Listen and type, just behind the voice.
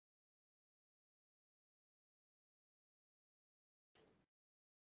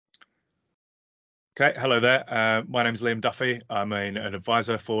Okay, hello there. My name is Liam Duffy. I'm an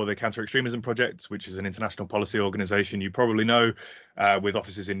advisor for the Counter-Extremism Project, which is an international policy organization you probably know, with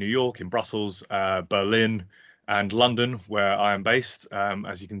offices in New York, in Brussels, Berlin, and London, where I am based.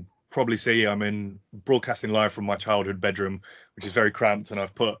 As you can probably see, I'm in broadcasting live from my childhood bedroom, which is very cramped, and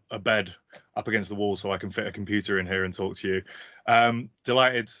I've put a bed up against the wall so I can fit a computer in here and talk to you.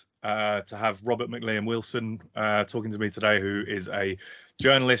 Delighted to have Robert McLiam Wilson talking to me today, who is a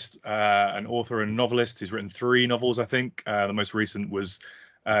journalist, an author and novelist. He's written 3 novels, I think. The most recent was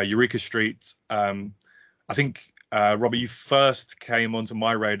Eureka Street. I think, Robert, you first came onto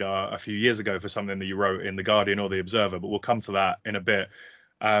my radar a few years ago for something that you wrote in The Guardian or The Observer, but we'll come to that in a bit.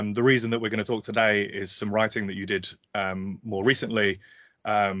 The reason that we're going to talk today is some writing that you did more recently,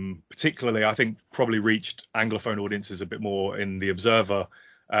 particularly, I think, probably reached Anglophone audiences a bit more in The Observer.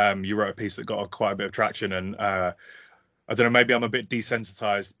 You wrote a piece that got quite a bit of traction, and I don't know, maybe I'm a bit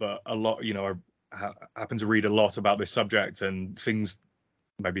desensitized, but a lot, I happen to read a lot about this subject, and things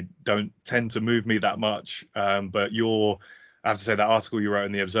maybe don't tend to move me that much. But I have to say, that article you wrote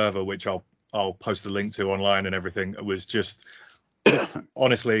in The Observer, which I'll post a link to online and everything, was just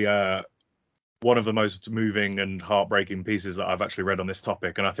honestly one of the most moving and heartbreaking pieces that I've actually read on this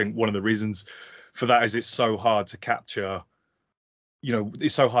topic. And I think one of the reasons for that is it's so hard to capture.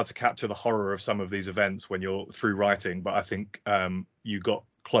 It's so hard to capture the horror of some of these events when you're through writing, but I think you got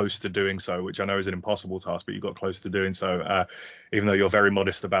close to doing so, which I know is an impossible task, but you got close to doing so, even though you're very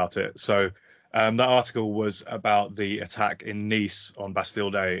modest about it. So that article was about the attack in Nice on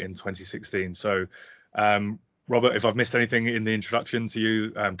Bastille Day in 2016. So Robert, if I've missed anything in the introduction to you,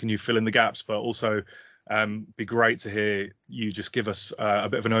 can you fill in the gaps? But also be great to hear you just give us a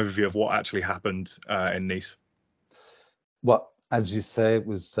bit of an overview of what actually happened in Nice. Well, as you say, it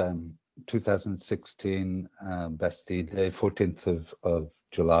was 2016, Bastille Day, 14th of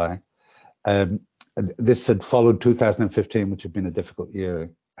July. This had followed 2015, which had been a difficult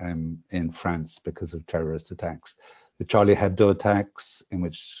year in France because of terrorist attacks. The Charlie Hebdo attacks, in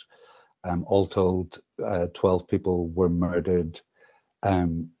which all told 12 people were murdered,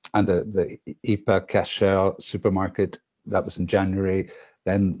 and the Hyper Cacher supermarket, that was in January.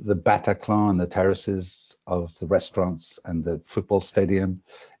 Then the Bataclan, the terraces of the restaurants and the football stadium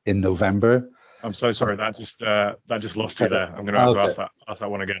in November. I'm so sorry, that just lost you there. I'm going to have to ask that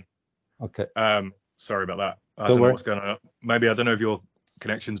one again. Okay. Sorry about that. I don't know what's going on. Maybe, I don't know if your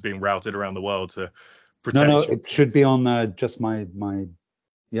connection's being routed around the world to protect. No, it should be on just my.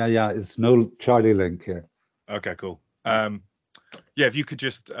 Yeah. It's no Charlie link here. Okay, cool. Yeah, if you could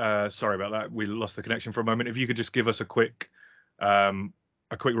just, sorry about that. We lost the connection for a moment. If you could just give us a quick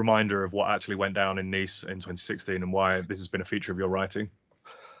reminder of what actually went down in Nice in 2016 and why this has been a feature of your writing.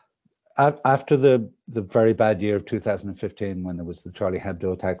 After the very bad year of 2015, when there was the Charlie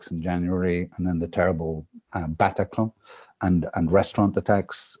Hebdo attacks in January, and then the terrible Bataclan and restaurant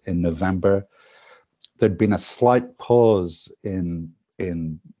attacks in November, there'd been a slight pause in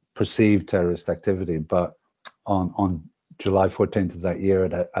perceived terrorist activity. But on July 14th of that year,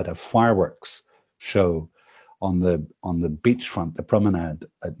 at a fireworks show on the beachfront, the Promenade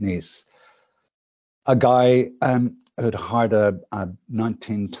at Nice, a guy who'd hired a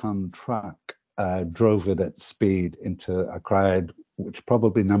 19-ton truck drove it at speed into a crowd which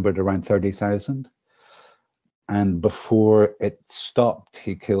probably numbered around 30,000. And before it stopped,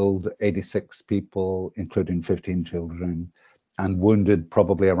 he killed 86 people, including 15 children, and wounded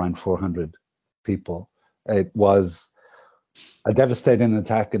probably around 400 people. It was a devastating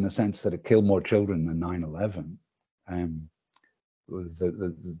attack in the sense that it killed more children than 9/11.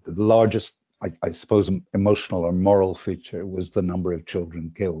 The largest, I suppose, emotional or moral feature was the number of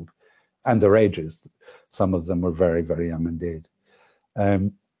children killed and their ages. Some of them were very, very young indeed.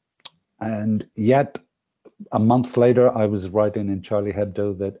 And yet, a month later, I was writing in Charlie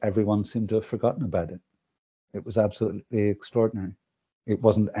Hebdo that everyone seemed to have forgotten about it. It was absolutely extraordinary. It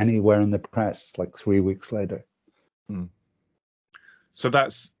wasn't anywhere in the press like 3 weeks later. So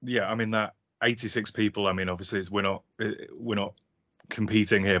that's, that 86 people, obviously we're not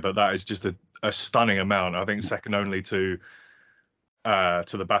competing here, but that is just a stunning amount. I think second only to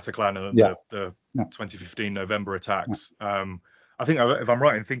the Bataclan and the 2015 November attacks. I think, if I'm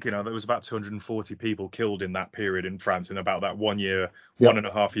right in thinking, there was about 240 people killed in that period in France in about that 1 year,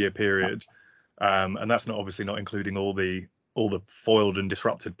 1.5 year period. And that's obviously not including all the foiled and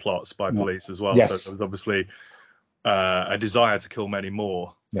disrupted plots by police as well. Yes. So there was obviously a desire to kill many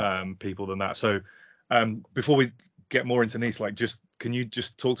more people than that. So before we get more into Nice, can you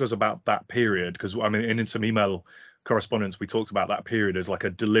just talk to us about that period? Because in some email correspondence, we talked about that period as like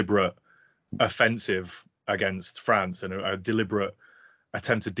a deliberate offensive against France and a deliberate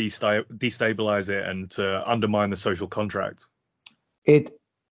attempt to destabilize it and to undermine the social contract?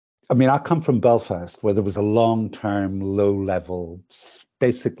 I mean, I come from Belfast, where there was a long-term, low-level,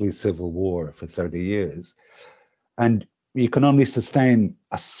 basically civil war for 30 years. And you can only sustain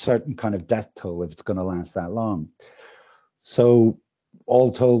a certain kind of death toll if it's going to last that long. So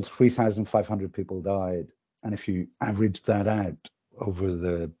all told, 3,500 people died. And if you average that out over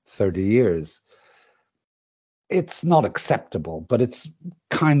the 30 years, it's not acceptable, but it's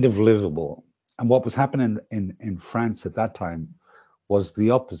kind of livable. And what was happening in France at that time was the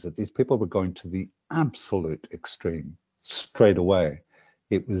opposite. These people were going to the absolute extreme straight away.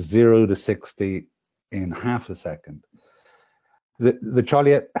 It was 0 to 60 in half a second. The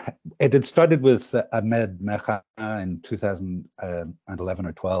Charlie, it had started with Ahmed Merah in 2011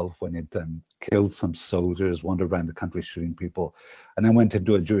 or 12, when he'd killed some soldiers, wandered around the country shooting people, and then went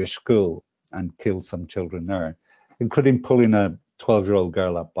into a Jewish school and killed some children there, including pulling a 12-year-old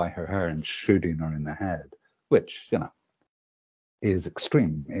girl up by her hair and shooting her in the head, which, you know, is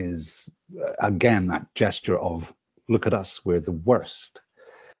extreme, is, again, that gesture of, look at us, we're the worst.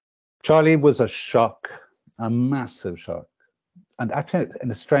 Charlie was a shock, a massive shock. And actually,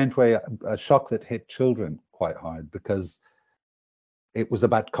 in a strange way, a shock that hit children quite hard, because it was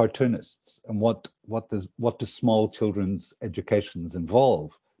about cartoonists and what do small children's educations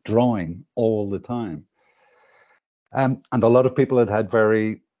involve? Drawing all the time. And a lot of people had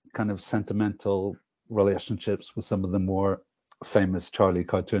very kind of sentimental relationships with some of the more famous Charlie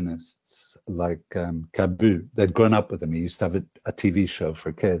cartoonists, like Cabu. They'd grown up with him. He used to have a TV show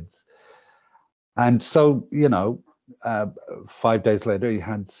for kids. And so, you know, 5 days later, he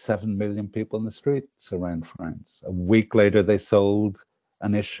had 7 million people in the streets around France. A week later, they sold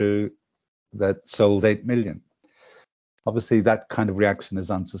an issue that sold 8 million. Obviously, that kind of reaction is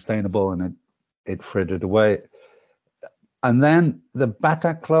unsustainable, and it frittered away. And then the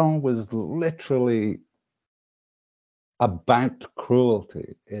Bataclan was literally about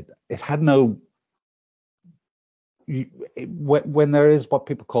cruelty. It had no... when there is what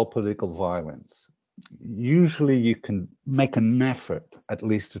people call political violence, usually you can make an effort at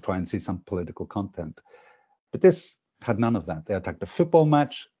least to try and see some political content. But this had none of that. They attacked a football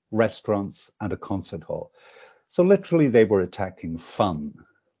match, restaurants, and a concert hall. So literally they were attacking fun.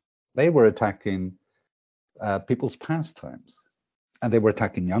 They were attacking people's pastimes. And they were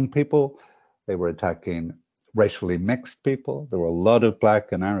attacking young people. They were attacking racially mixed people. There were a lot of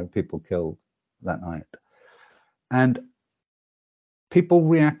Black and Arab people killed that night. And people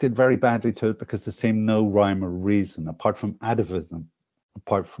reacted very badly to it because there seemed no rhyme or reason, apart from atavism,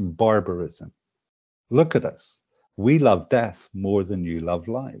 apart from barbarism. Look at us. We love death more than you love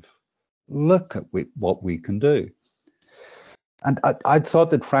life. Look at what we can do. And I thought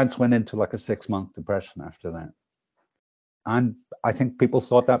that France went into like a 6-month depression after that. And I think people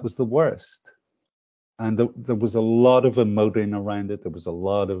thought that was the worst. And there was a lot of emoting around it. There was a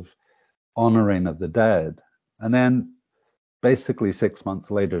lot of honoring of the dead. And then basically 6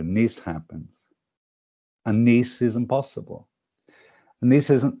 months later, Nice happens. And Nice is impossible. And Nice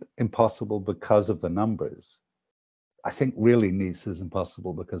isn't impossible because of the numbers. I think really Nice is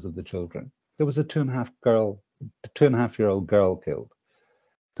impossible because of the children. There was a 2.5-year-old girl killed.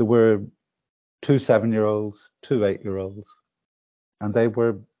 There were 2 7-year-olds, 2 8-year-olds, and they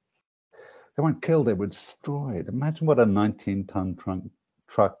weren't killed, they were destroyed. Imagine what a 19-ton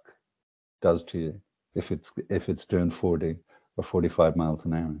truck does to you if it's doing 40 or 45 miles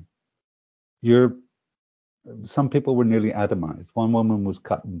an hour. Some people were nearly atomized. One woman was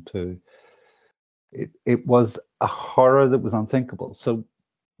cut in two. It was a horror that was unthinkable. So,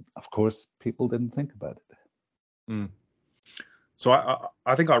 of course, people didn't think about it. Mm. So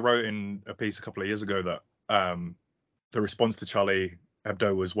I think I wrote in a piece a couple of years ago that the response to Charlie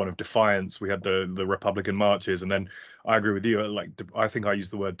Hebdo was one of defiance. We had the Republican marches, and then I agree with you. Like, I think I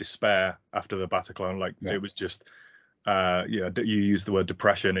used the word despair after the Bataclan. Like, yeah. It was just, you used the word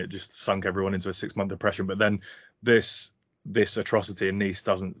depression. It just sunk everyone into a 6-month depression. But then this atrocity in Nice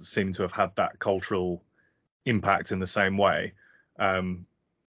doesn't seem to have had that cultural impact in the same way.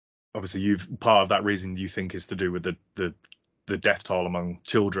 Obviously, part of that reason you think is to do with the death toll among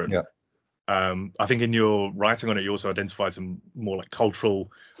children. Yeah. I think in your writing on it, you also identified some more like cultural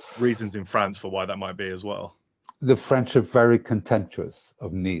reasons in France for why that might be as well. The French are very contemptuous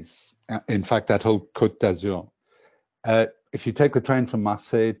of Nice. In fact, that whole Côte d'Azur. If you take the train from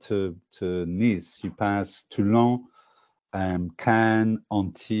Marseille to Nice, you pass Toulon, Cannes,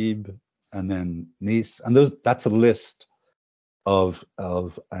 Antibes, and then Nice. And that's a list of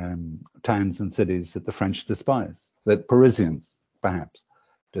towns and cities that the French despise, that Parisians perhaps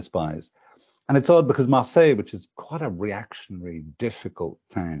despise. And it's odd because Marseille, which is quite a reactionary, difficult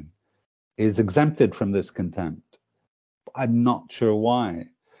town, is exempted from this contempt. I'm not sure why.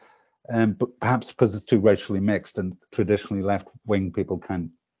 But perhaps because it's too racially mixed, and traditionally left-wing people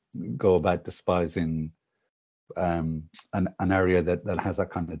can't go about despising an area that has that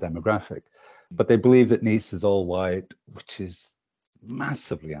kind of demographic. But they believe that Nice is all white, which is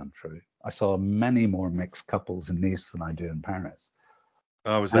massively untrue. I saw many more mixed couples in Nice than I do in Paris.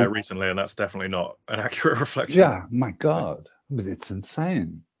 I was there recently, and that's definitely not an accurate reflection. Yeah, my God, it's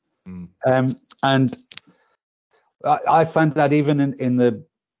insane. Mm. And I find that even in the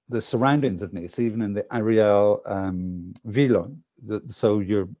surroundings of Nice, even in the Ariel Villon, so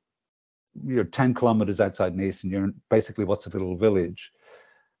you're 10 kilometers outside Nice, and you're in basically what's a little village,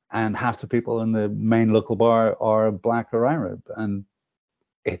 and half the people in the main local bar are black or Arab, and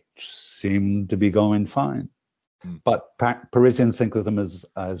it seemed to be going fine. But Parisians think of them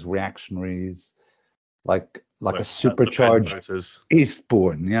as reactionaries, like a supercharged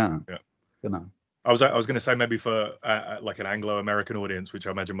Eastbourne, yeah. You know. I was going to say maybe for like an Anglo-American audience, which I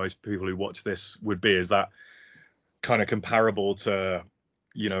imagine most people who watch this would be, is that kind of comparable to,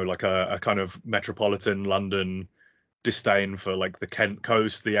 you know, like a kind of metropolitan London disdain for like the Kent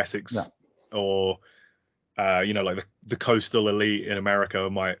coast, the Essex, or you know, like the coastal elite in America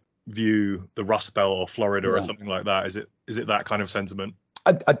might view the Rust Belt or Florida or something like that. Is it that kind of sentiment?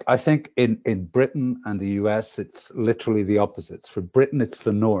 I think in Britain and the US, it's literally the opposites. For Britain, it's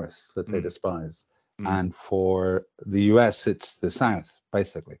the North that they despise. And for the US, it's the South,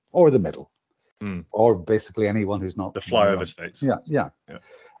 basically, or the middle, or basically anyone who's not the flyover states. Yeah.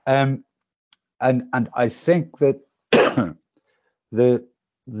 And I think that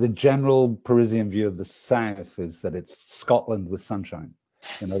the general Parisian view of the South is that it's Scotland with sunshine.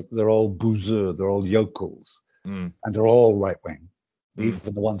 You know, they're all bouseux, they're all yokels, and they're all right wing.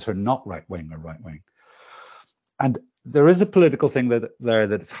 Even the ones who are not right wing are right wing. And there is a political thing that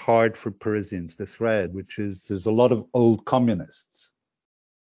it's hard for Parisians to thread, which is there's a lot of old communists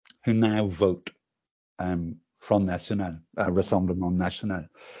who now vote Front National, Rassemblement National.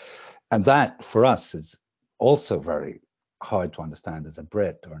 And that, for us, is also very hard to understand as a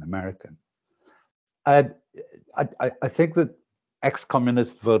Brit or an American. I think that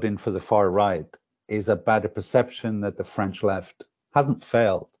ex-communist voting for the far right is about a perception that the French left hasn't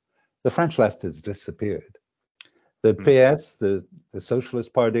failed. The French left has disappeared. The PS, the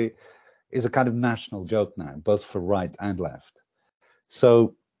Socialist Party, is a kind of national joke now, both for right and left.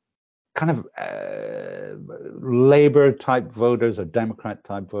 So kind of Labour type voters or Democrat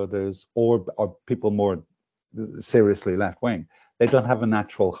type voters, or people more seriously left wing, they don't have a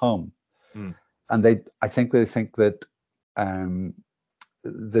natural home. And I think they think that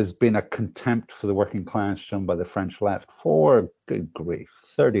there's been a contempt for the working class shown by the French left for, good grief,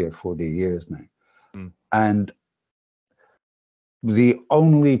 30 or 40 years now. And the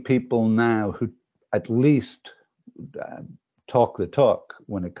only people now who at least talk the talk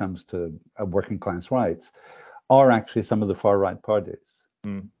when it comes to working class rights are actually some of the far right parties.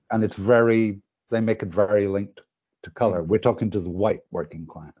 And it's they make it very linked to color. We're talking to the white working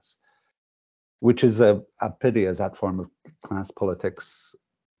class, which is a pity, as that form of class politics,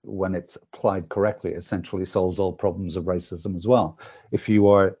 when it's applied correctly, essentially solves all problems of racism as well. If you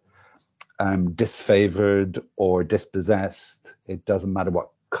are disfavored or dispossessed, it doesn't matter what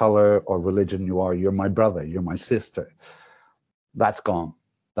color or religion you are, you're my brother, you're my sister. That's gone.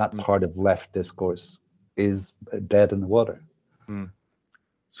 That part of left discourse is dead in the water.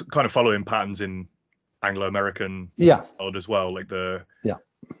 So kind of following patterns in Anglo-American world as well, like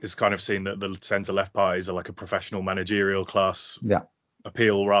it's kind of seen that the centre-left parties are like a professional managerial class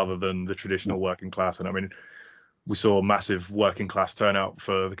appeal rather than the traditional working class. And I mean, we saw massive working class turnout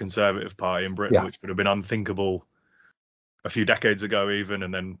for the Conservative Party in Britain, which would have been unthinkable a few decades ago even.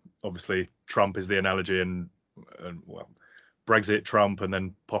 And then obviously Trump is the analogy, and well, Brexit, Trump, and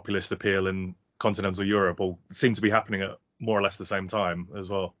then populist appeal in continental Europe all seem to be happening at more or less the same time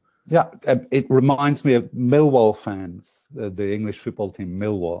as well. Yeah, it reminds me of Millwall fans, the English football team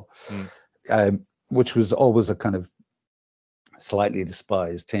Millwall, which was always a kind of slightly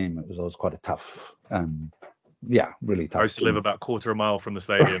despised team. It was always quite a tough, really tough. I used to live about a quarter of a mile from the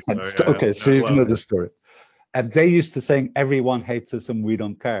stadium. So, okay, so you know the story. And they used to sing, "Everyone hates us and we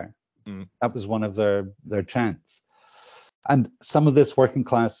don't care." That was one of their chants. And some of this working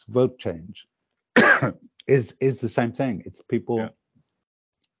class vote change is the same thing. It's people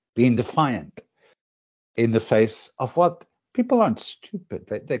being defiant in the face of what people aren't stupid.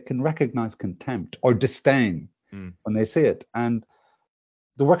 They can recognize contempt or disdain when they see it. And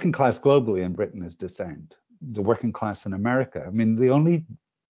the working class globally in Britain is disdained. The working class in America, I mean, the only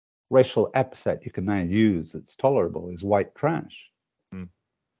racial epithet you can now use that's tolerable is white trash. Mm.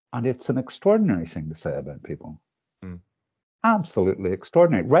 And it's an extraordinary thing to say about people. Mm. Absolutely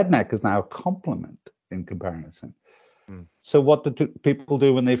extraordinary. Redneck is now a compliment in comparison. Mm. So what do people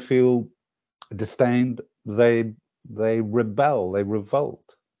do when they feel disdained? They rebel, they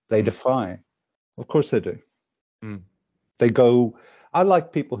revolt, they defy. Of course they do. Mm. They go, I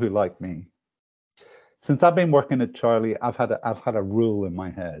like people who like me. Since I've been working at Charlie, I've had a rule in my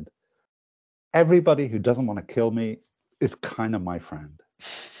head. Everybody who doesn't want to kill me is kind of my friend.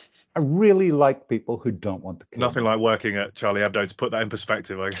 I really like people who don't want to kill Nothing me. like working at Charlie Hebdo to put that in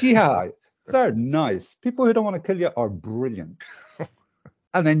perspective, I guess. Yeah, they're nice. People who don't want to kill you are brilliant.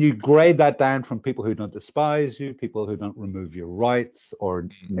 And then you grade that down from people who don't despise you, people who don't remove your rights or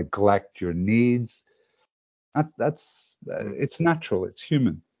neglect your needs. That's it's natural. It's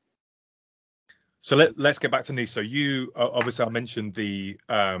human. So let's get back to Nice. So you obviously I mentioned the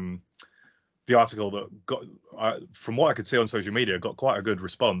article that got, from what I could see on social media, got quite a good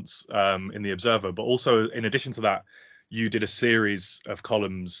response in the Observer. But also, in addition to that, you did a series of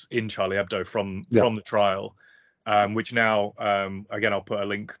columns in Charlie Hebdo from the trial, which now, again, I'll put a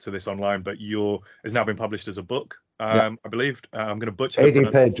link to this online, but has now been published as a book, I believe. I'm going to butcher 80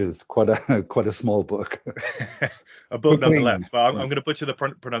 pages, quite a small book. A book nonetheless, but I'm going to butcher the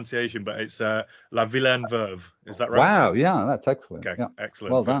pronunciation, but it's La Vilaine Veuve. Is that right? Wow, yeah, that's excellent. Okay, yeah.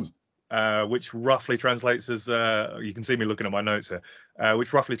 Excellent. Well done. Which roughly translates as, you can see me looking at my notes here,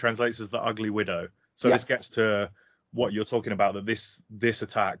 which roughly translates as the ugly widow. So this gets to what you're talking about, that this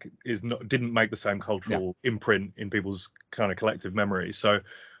attack didn't make the same cultural imprint in people's kind of collective memory. So,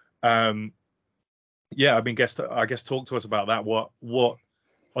 I mean, I guess talk to us about that. What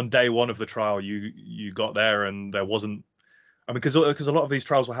on day one of the trial you got there, and there wasn't. I mean, because a lot of these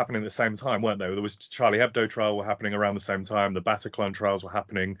trials were happening at the same time, weren't they? There was Charlie Hebdo trial were happening around the same time. The Bataclan trials were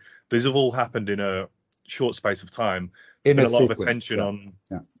happening. These have all happened in a short space of time. There's been a lot of attention on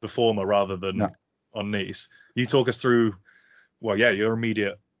the former rather than on Nice. You talk us through, your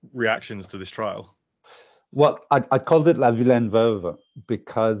immediate reactions to this trial. Well, I called it La Vilaine Veuve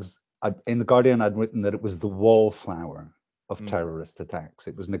because in The Guardian I'd written that it was the wallflower of terrorist attacks.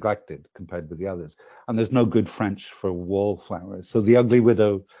 It was neglected compared with the others. And there's no good French for wallflowers. So the ugly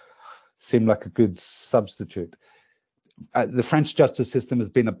widow seemed like a good substitute. The French justice system has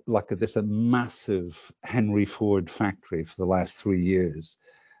been a massive Henry Ford factory for the last 3 years,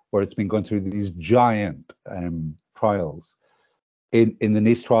 where it's been going through these giant trials. In the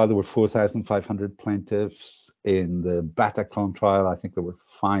Nice trial, there were 4,500 plaintiffs. In the Bataclan trial, I think there were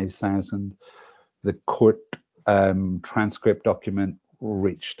 5,000. The court transcript document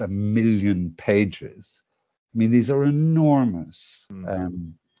reached 1 million pages. I mean, these are enormous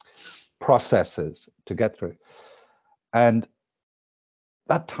processes to get through. And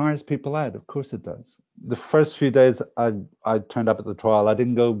that tires people out. Of course it does. The first few days I turned up at the trial, I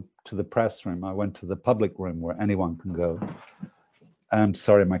didn't go to the press room. I went to the public room where anyone can go. I'm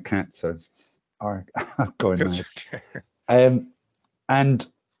sorry, my cats are going mad. And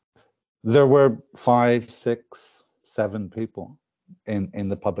there were 5, 6, 7 people in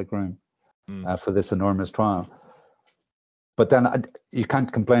the public room for this enormous trial. But then you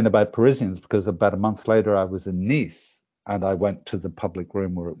can't complain about Parisians, because about a month later I was in Nice and I went to the public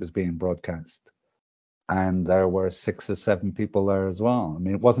room where it was being broadcast. And there were 6 or 7 people there as well. I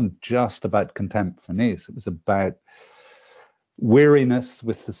mean, it wasn't just about contempt for Nice. It was about weariness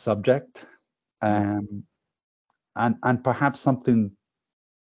with the subject, and perhaps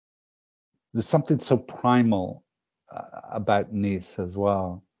there's something so primal about Nice as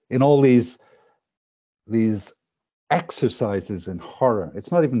well. In all these exercises in horror,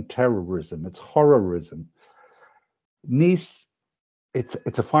 it's not even terrorism, it's horrorism. Nice, it's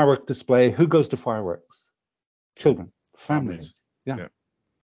a firework display. Who goes to fireworks? Children, families. Yeah.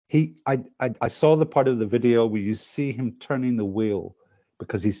 I saw the part of the video where you see him turning the wheel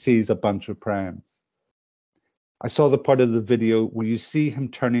because he sees a bunch of prams. I saw the part of the video where you see him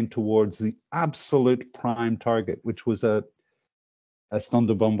turning towards the absolute prime target, which was a stand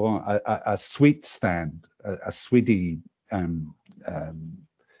de bonbon, a sweet stand, a sweetie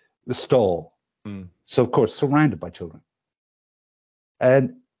stall. So of course surrounded by children.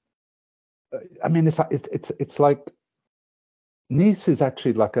 And I mean, it's like Nice is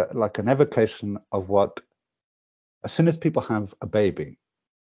actually like an evocation of what, as soon as people have a baby,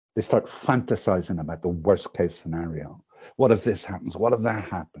 they start fantasizing about the worst case scenario. What if this happens? What if that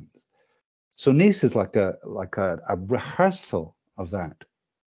happens? So Nice is like a rehearsal of that.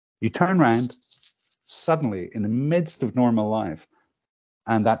 You turn around suddenly in the midst of normal life,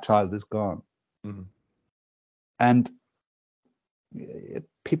 and that child is gone. And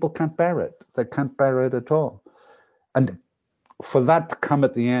people can't bear it. They can't bear it at all. And for that to come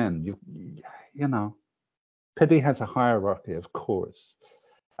at the end, you know, pity has a hierarchy, of course,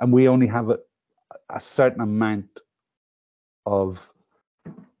 and we only have a certain amount of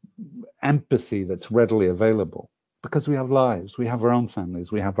empathy that's readily available because we have lives, we have our own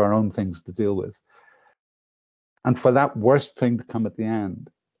families, we have our own things to deal with. And for that worst thing to come at the end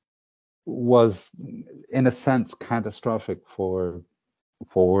was, in a sense, catastrophic for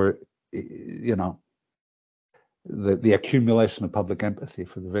you know, the accumulation of public empathy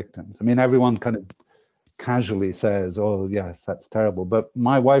for the victims. I mean, everyone kind of casually says, "Oh, yes, that's terrible." But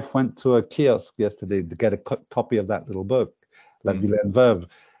my wife went to a kiosk yesterday to get a copy of that little book, La Vilaine Veuve,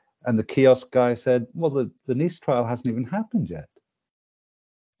 and the kiosk guy said, "Well, the Nice trial hasn't even happened yet."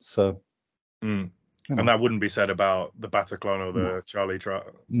 So, you know. And that wouldn't be said about the Bataclan or the Charlie trial.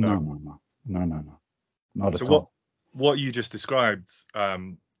 No, not at all. What you just described,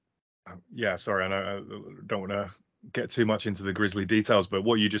 yeah, sorry, I don't want to get too much into the grisly details, but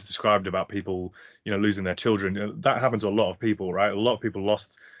what you just described about people, you know, losing their children, that happens to a lot of people, right? A lot of people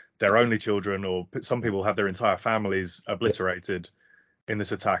lost their only children, or some people had their entire families obliterated in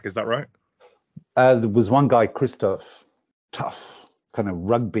this attack. Is that right? There was one guy, Christophe, tough, kind of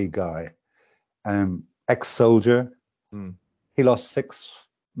rugby guy, ex-soldier. He lost 6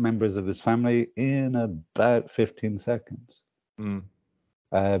 members of his family in about 15 seconds.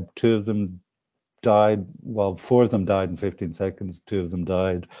 2 of them died, well, 4 of them died in 15 seconds, 2 of them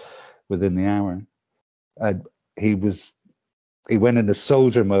died within the hour. He went into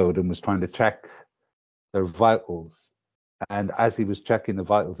soldier mode and was trying to check their vitals. And as he was checking the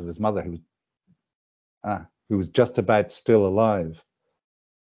vitals of his mother, who was just about still alive,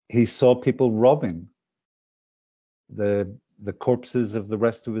 he saw people robbing the corpses of the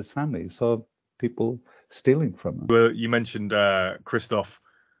rest of his family. He saw people stealing from him. Well, you mentioned Christophe,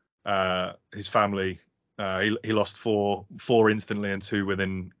 his family. He lost four instantly and 2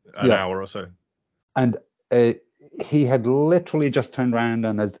 within an hour or so. And he had literally just turned around,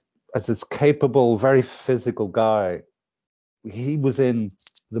 and as this capable, very physical guy, he was in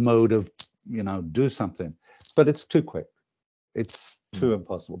the mode of, you know, do something. But it's too quick. It's too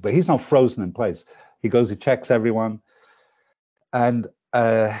impossible. But he's not frozen in place. He goes, he checks everyone, and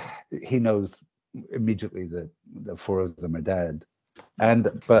he knows immediately that the 4 of them are dead.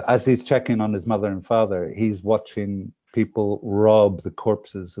 But as he's checking on his mother and father, he's watching people rob the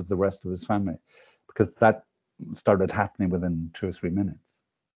corpses of the rest of his family, because that started happening within 2 or 3 minutes.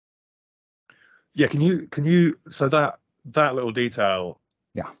 Yeah, can you? So that little detail.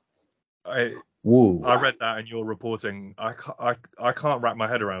 Yeah. I read that in your reporting. I can't wrap my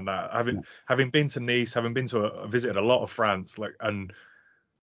head around that. Having been to Nice, having been to visited a lot of France, and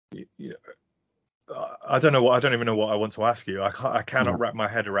I don't even know what I want to ask you. I cannot wrap my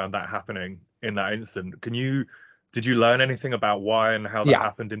head around that happening in that instant. Did you learn anything about why and how that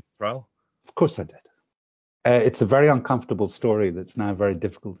happened in the trial? Of course I did. It's a very uncomfortable story that's now very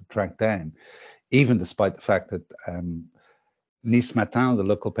difficult to track down, even despite the fact that Nice Matin, the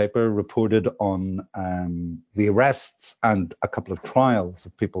local paper, reported on the arrests and a couple of trials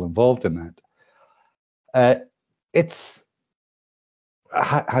of people involved in that. It's,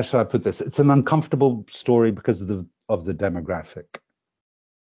 how should I put this? It's an uncomfortable story because of the demographic.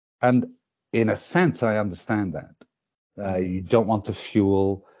 And in a sense, I understand that. You don't want to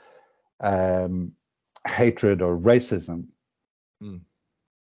fuel hatred or racism.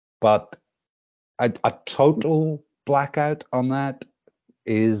 But a total blackout on that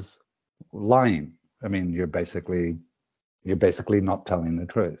is lying. I mean, you're basically not telling the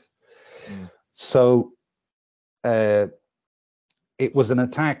truth. So it was an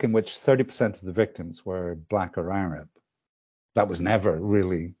attack in which 30% of the victims were Black or Arab. That was never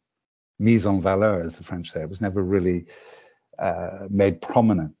really mise en valeur, as the French say. It was never really made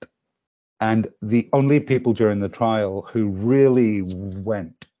prominent. And the only people during the trial who really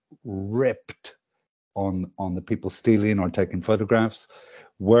went ripped on the people stealing or taking photographs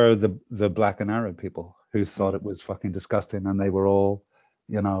were the Black and Arab people, who thought it was fucking disgusting, and they were all,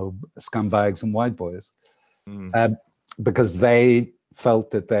 you know, scumbags and white boys, because they felt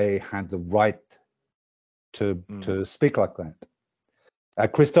that they had the right to speak like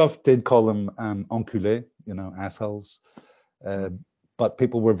that. Christophe did call them enculés, you know, assholes, but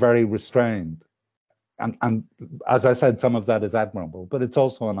people were very restrained. And as I said, some of that is admirable, but it's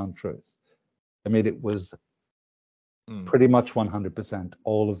also an untruth. I mean, it was pretty much 100%.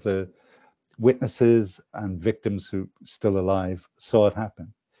 All of the witnesses and victims who are still alive saw it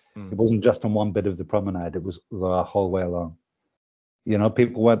happen. It wasn't just on one bit of the promenade, it was the whole way along. You know,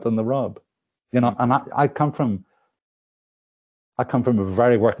 people went on the rob. You know, and I come from I come from a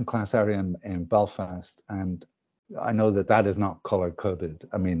very working class area in Belfast, and I know that that is not color coded.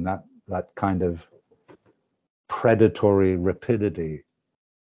 I mean, that kind of predatory rapidity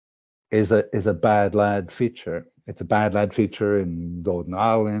is a bad lad feature. It's a bad lad feature in Northern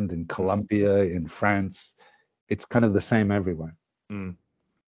Ireland, in Colombia, in France. It's kind of the same everywhere. Mm.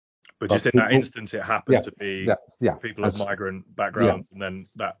 But just in that instance, it happened to be people of migrant backgrounds, and then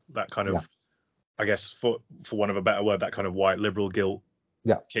that kind of, I guess, for want of a better word, that kind of white liberal guilt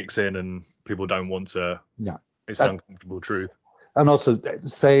kicks in, and people don't want to. It's an uncomfortable truth. And also,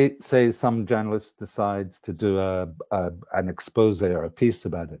 say some journalist decides to do an expose or a piece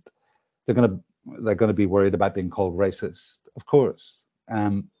about it, they're gonna be worried about being called racist, of course.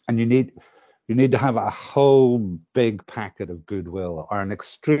 And you need to have a whole big packet of goodwill or an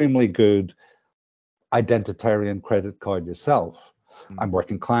extremely good identitarian credit card yourself. I'm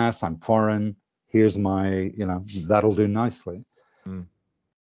working class, I'm foreign, here's my, that'll do nicely.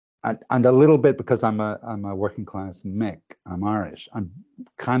 And a little bit, because I'm a working class Mick, I'm Irish, I'm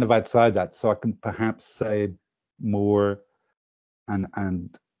kind of outside that, so I can perhaps say more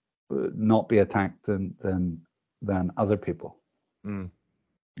and not be attacked than other people.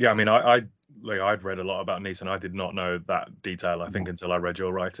 Yeah, I mean, I'd read a lot about Nice, and I did not know that detail, I think, until I read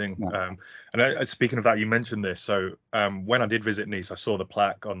your writing. And speaking of that, you mentioned this. So when I did visit Nice, I saw the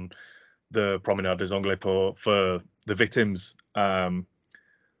plaque on the Promenade des Anglais for the victims. And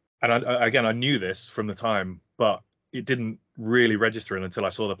I knew this from the time, but it didn't really register until I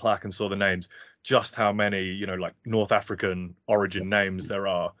saw the plaque and saw the names, just how many, like North African origin names there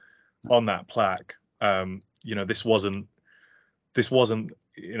are on that plaque. This wasn't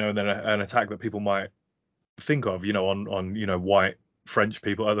an attack that people might think of, on white French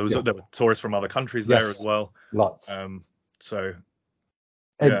people. There were tourists from other countries there as well. Lots.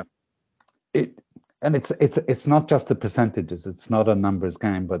 And it's not just the percentages. It's not a numbers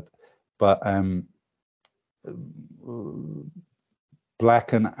game, but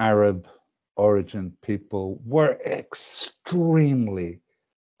Black and Arab origin people were extremely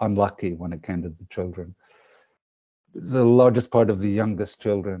unlucky when it came to the children. The largest part of the youngest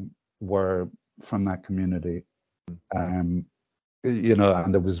children were from that community. And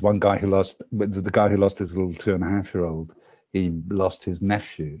there was one guy who lost his little 2.5-year-old. He lost his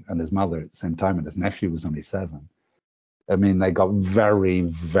nephew and his mother at the same time, and his nephew was only 7. I mean, they got very,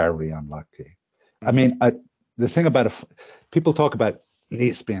 very unlucky. I mean, the thing about people talk about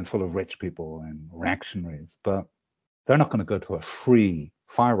Nice being full of rich people and reactionaries, but they're not going to go to a free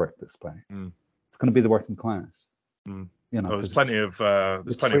firework display. It's going to be the working class. There's plenty of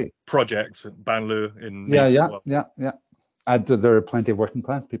projects at banlieue in Nice as well. And there are plenty of working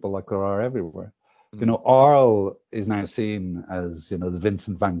class people, like there are everywhere. Arles is now seen as the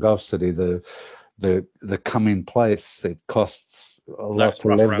Vincent van Gogh city, the coming place. It costs a lot to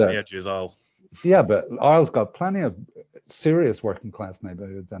live there. The edges, Arles. Yeah, but Arles got plenty of serious working class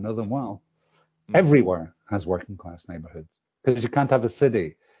neighborhoods. I know them well. Everywhere has working class neighborhoods, because you can't have a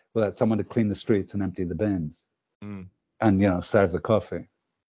city without someone to clean the streets and empty the bins. And serve the coffee.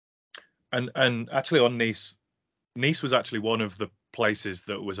 And actually, on Nice was actually one of the places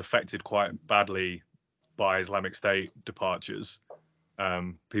that was affected quite badly by Islamic State departures.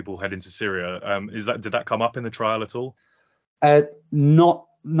 People heading to Syria. Did that come up in the trial at all? Not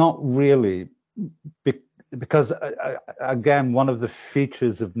really, because again, one of the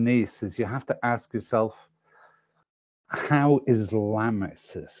features of Nice is you have to ask yourself, how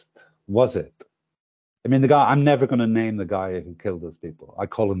Islamicist was it? I mean, I'm never going to name the guy who killed those people. I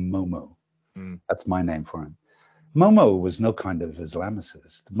call him Momo. That's my name for him. Momo was no kind of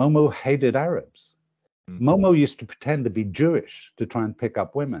Islamicist. Momo hated Arabs. Momo used to pretend to be Jewish to try and pick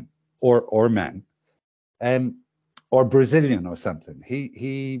up women or men, or Brazilian or something.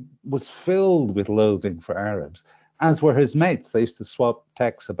 He was filled with loathing for Arabs, as were his mates. They used to swap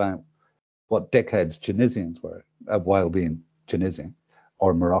texts about what dickheads Tunisians were, while being Tunisian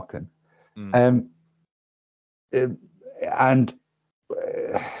or Moroccan.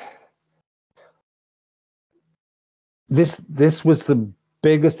 This was the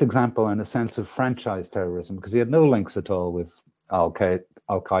biggest example, in a sense, of franchise terrorism, because he had no links at all with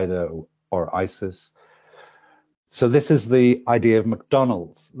Al-Qaeda or ISIS. So this is the idea of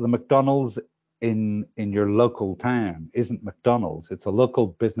McDonald's. The McDonald's in your local town isn't McDonald's. It's a local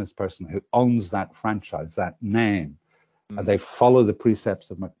business person who owns that franchise, that name, and they follow the precepts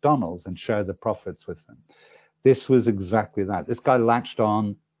of McDonald's and share the profits with them. This was exactly that. This guy latched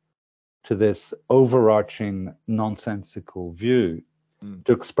on to this overarching nonsensical view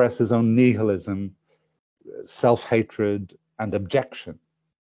to express his own nihilism, self-hatred, and objection.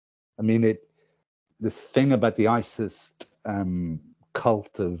 I mean, the thing about the ISIS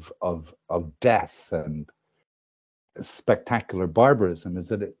cult of death and spectacular barbarism is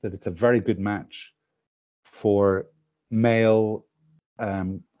that it's a very good match for male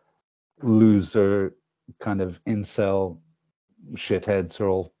loser kind of incel shitheads who are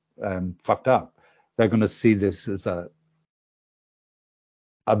all fucked up. They're going to see this as a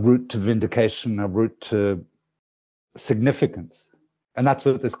route to vindication, a route to significance, and that's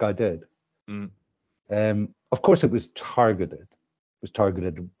what this guy did. Of course, it was targeted. It was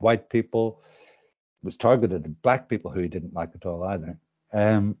targeted at white people. It was targeted at black people who he didn't like at all either.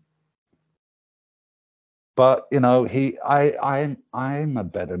 But you know, I'm a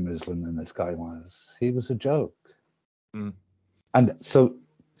better Muslim than this guy was. He was a joke, and so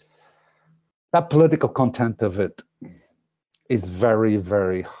that political content of it is very,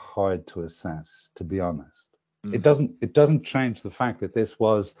 very hard to assess, to be honest. It doesn't change the fact that this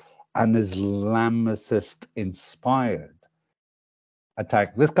was an Islamicist inspired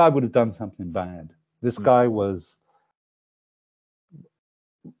attack. This guy would have done something bad. This guy was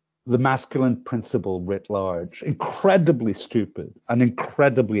the masculine principle writ large, incredibly stupid and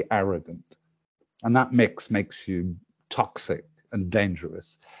incredibly arrogant. And that mix makes you toxic and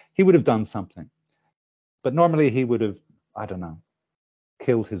dangerous. He would have done something. But normally he would have, I don't know,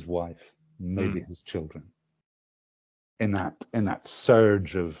 killed his wife, maybe his children, in that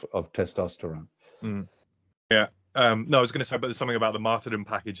surge of testosterone. Yeah. No, I was going to say, but there's something about the martyrdom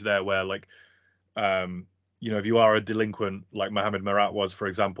package there where, like, you know, if you are a delinquent like Mohammed Marat was, for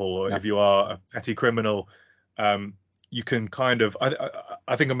example, or if you are a petty criminal, you can kind of,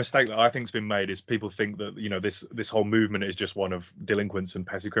 I think a mistake that I think's been made is people think that, you know, this whole movement is just one of delinquents and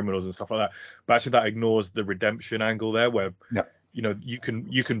petty criminals and stuff like that. But actually that ignores the redemption angle there, where, you know, you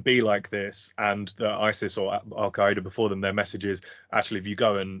can be like this, and the ISIS or Al Qaeda before them, their message is actually if you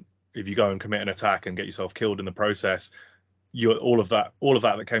go and commit an attack and get yourself killed in the process, all of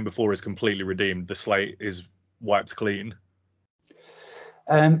that came before is completely redeemed. The slate is wiped clean.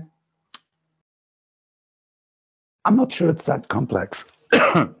 I'm not sure it's that complex.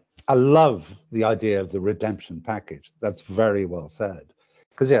 I love the idea of the redemption package. That's very well said.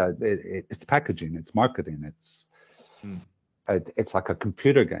 Because it's packaging, it's marketing, it's like a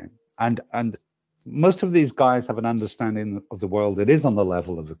computer game. And most of these guys have an understanding of the world that is on the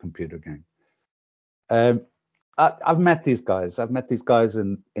level of a computer game. I've met these guys. I've met these guys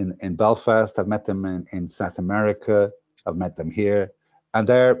in Belfast. I've met them in South America. I've met them here. And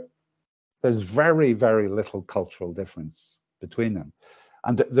there's very, very little cultural difference between them.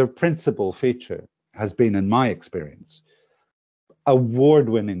 And their principal feature has been, in my experience,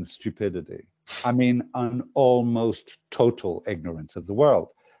 award-winning stupidity. I mean, an almost total ignorance of the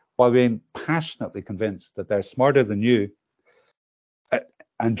world, while being passionately convinced that they're smarter than you.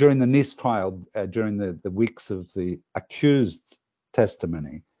 And during the Nice trial, during the weeks of the accused's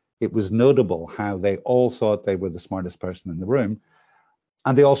testimony, it was notable how they all thought they were the smartest person in the room,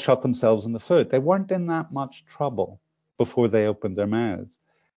 and they all shot themselves in the foot. They weren't in that much trouble before they opened their mouths.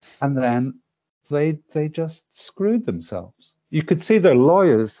 And then they just screwed themselves. You could see their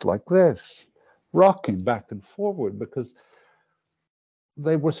lawyers like this, rocking back and forward, because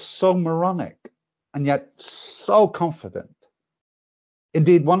they were so moronic and yet so confident.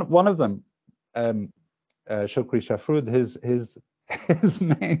 Indeed, one of them, Shokri Shafrud, his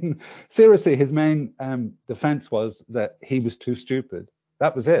main defense was that he was too stupid.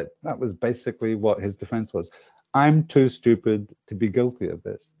 That was it. That was basically what his defense was. I'm too stupid to be guilty of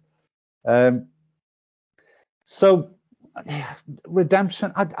this. So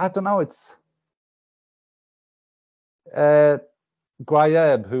redemption, I don't know. It's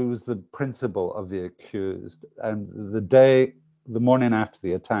Grayeb, who was the principal of the accused, and the morning after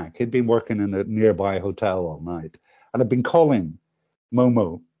the attack, he'd been working in a nearby hotel all night and had been calling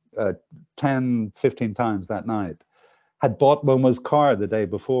Momo 10, 15 times that night. Had bought Momo's car the day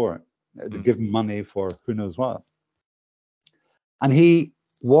before to give him money for who knows what. And he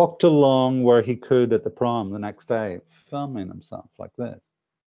walked along where he could at the prom the next day, filming himself like this,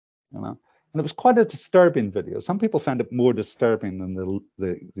 you know. And it was quite a disturbing video. Some people found it more disturbing than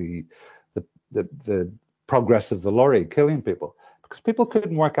the progress of the lorry killing people, because people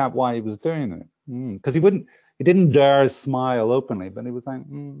couldn't work out why he was doing it. Because he didn't dare smile openly, but he was like,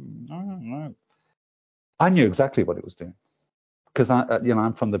 I knew exactly what he was doing, because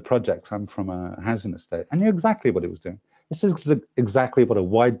I'm from the projects. I'm from a housing estate. I knew exactly what he was doing. This is exactly what a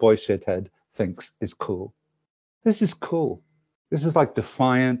white boy shithead thinks is cool. This is cool. This is like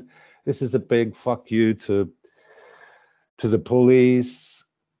defiant. This is a big fuck you to the police,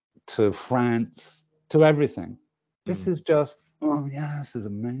 to France, to everything. This is just, oh yeah, this is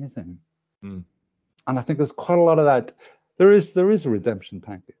amazing. And I think there's quite a lot of that. There is a redemption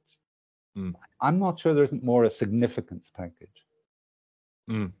package. Mm. I'm not sure there isn't more a significance package.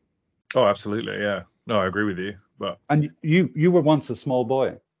 Mm. Oh, absolutely, yeah. No, I agree with you. But And you were once a small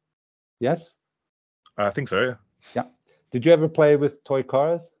boy, yes? I think so, yeah. Yeah. Did you ever play with toy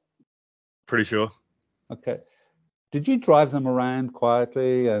cars? Pretty sure. Okay. Did you drive them around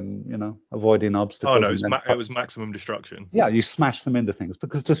quietly and, avoiding Oh obstacles? no, And then it was maximum destruction. yeah, you smash them into things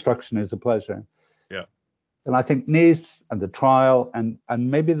because destruction is a pleasure. Yeah. And I think Nice and the trial and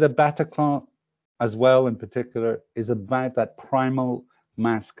maybe the Bataclan as well in particular is about that primal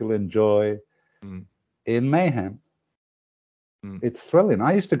masculine joy Mm. in mayhem. Mm. It's thrilling.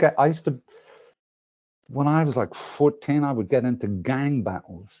 I used to when I was like 14, I would get into gang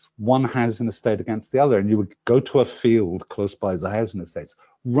battles, one housing estate against the other, and you would go to a field close by the housing estates,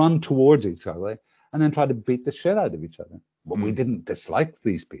 run towards each other, and then try to beat the shit out of each other. But we didn't dislike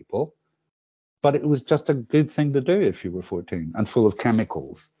these people, but it was just a good thing to do if you were 14 and full of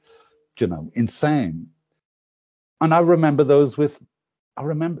chemicals, insane. And I remember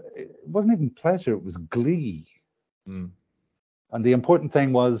it wasn't even pleasure, it was glee. Mm. And the important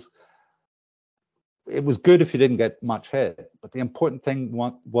thing was, it was good if you didn't get much hit, but the important thing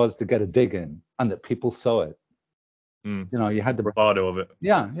was to get a dig in and that people saw it. Mm. You had the the bravado of it.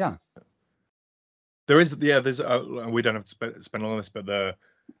 Yeah. There's we don't have to spend long on this, but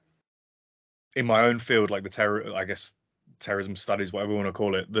in my own field, like terrorism studies, whatever we want to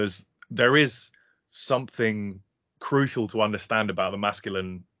call it, there is something crucial to understand about the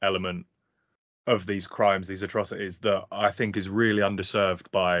masculine element of these crimes, these atrocities, that I think is really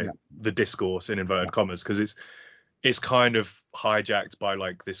underserved by the discourse in inverted commas, because it's kind of hijacked by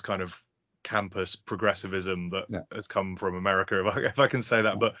like this kind of campus progressivism that has come from America, if I can say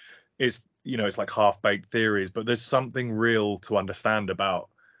that. But it's it's like half-baked theories, but there's something real to understand about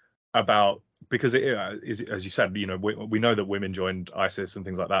because it is, as you said, we know that women joined ISIS and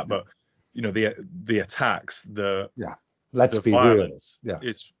things like that, but the attacks, let's the be violence real.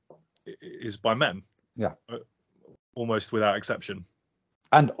 is by men, almost without exception.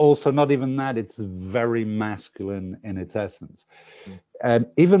 And also, not even that, it's very masculine in its essence.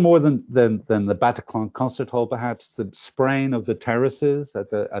 Even more than the Bataclan concert hall, perhaps, the spraying of the terraces at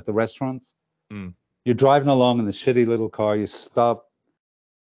the restaurants. You're driving along in the shitty little car, you stop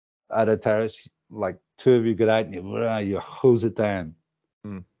at a terrace, like two of you get out and you hose it down.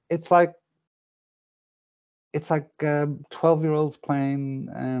 It's like 12-year-olds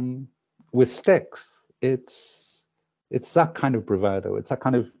playing with sticks. It's that kind of bravado. It's that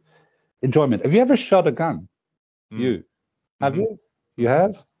kind of enjoyment. Have you ever shot a gun? You have you? You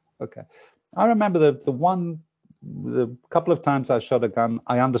have? Okay. I remember the couple of times I shot a gun,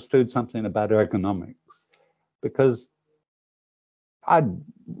 I understood something about ergonomics, because I'm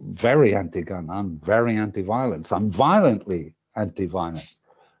very anti-gun. I'm very anti-violence. I'm violently anti-violence.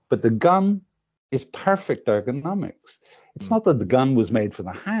 But the gun is perfect ergonomics. It's not that the gun was made for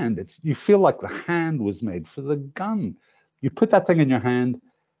the hand. You feel like the hand was made for the gun. You put that thing in your hand,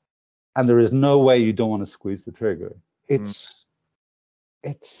 and there is no way you don't want to squeeze the trigger. It's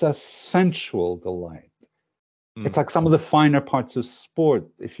a sensual delight. It's like some of the finer parts of sport.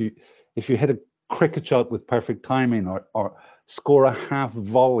 If you hit a cricket shot with perfect timing, or score a half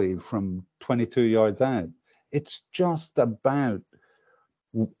volley from 22 yards out, it's just about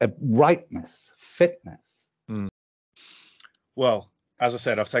rightness, fitness. Well, as I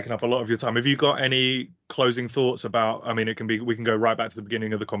said, I've taken up a lot of your time. Have you got any closing thoughts about? I mean, we can go right back to the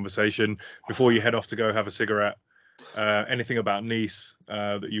beginning of the conversation before you head off to go have a cigarette. Anything about Nice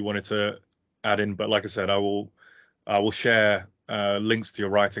that you wanted to add in? But like I said, I will share links to your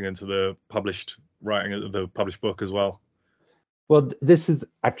writing and to the published book as well. Well, this is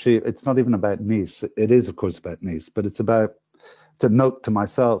actually, it's not even about Nice. It is, of course, about Nice, but it's a note to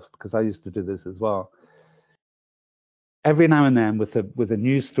myself, because I used to do this as well. Every now and then, with a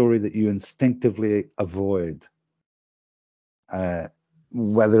news story that you instinctively avoid,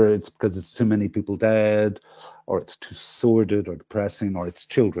 whether it's because it's too many people dead, or it's too sordid or depressing, or it's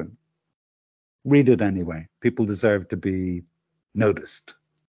children, read it anyway. People deserve to be noticed.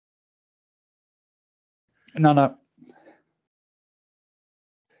 No.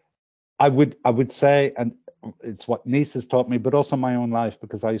 I would say, and it's what Nice has taught me, but also my own life,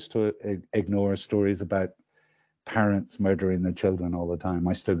 because I used to ignore stories about parents murdering their children all the time.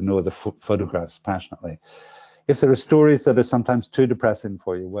 I used to ignore the photographs passionately. If there are stories that are sometimes too depressing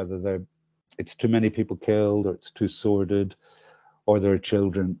for you, whether it's too many people killed, or it's too sordid, or there are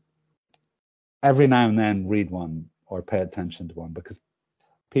children, every now and then read one or pay attention to one, because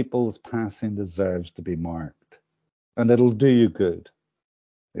people's passing deserves to be marked, and it'll do you good.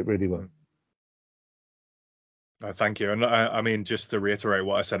 It really will. Thank you. And I mean, just to reiterate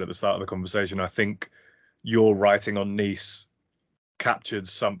what I said at the start of the conversation, I think your writing on Nice captured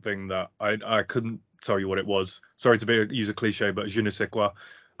something that I couldn't tell you what it was. Sorry to use a cliche, but je ne sais quoi.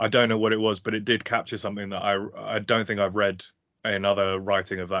 I don't know what it was, but it did capture something that I don't think I've read in other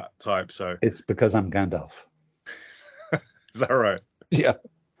writing of that type. So it's because I'm Gandalf. is that right? Yeah.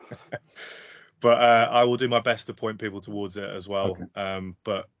 But I will do my best to point people towards it as well. Okay.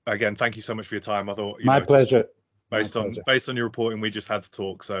 But again, thank you so much for your time. I thought, my pleasure. Based on your reporting, we just had to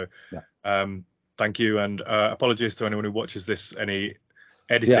talk. So yeah. Thank you, and apologies to anyone who watches this. Any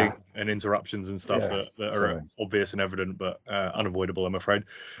editing and interruptions and stuff that are obvious and evident, but unavoidable, I'm afraid.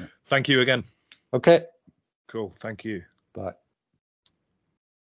 Thank you again. Okay. Cool. Thank you. Bye.